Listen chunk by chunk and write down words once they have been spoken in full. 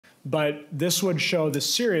but this would show the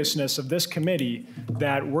seriousness of this committee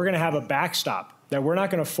that we're going to have a backstop, that we're not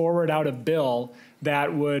going to forward out a bill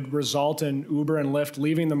that would result in Uber and Lyft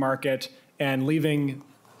leaving the market and leaving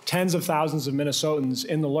tens of thousands of Minnesotans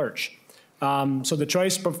in the lurch. So the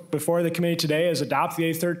choice before the committee today is adopt the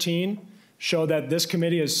A13, show that this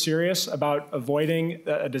committee is serious about avoiding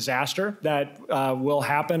a disaster that will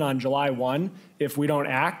happen on July 1 if we don't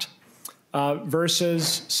act,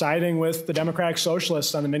 versus siding with the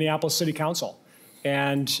Democratic-Socialists on the Minneapolis City Council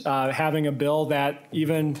and having a bill that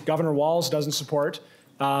even Governor Walz doesn't support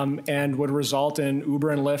and would result in Uber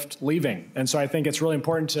and Lyft leaving. And so I think it's really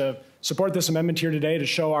important to support this amendment here today to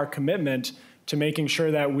show our commitment to making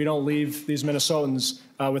sure that we don't leave these Minnesotans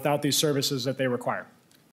without these services that they require.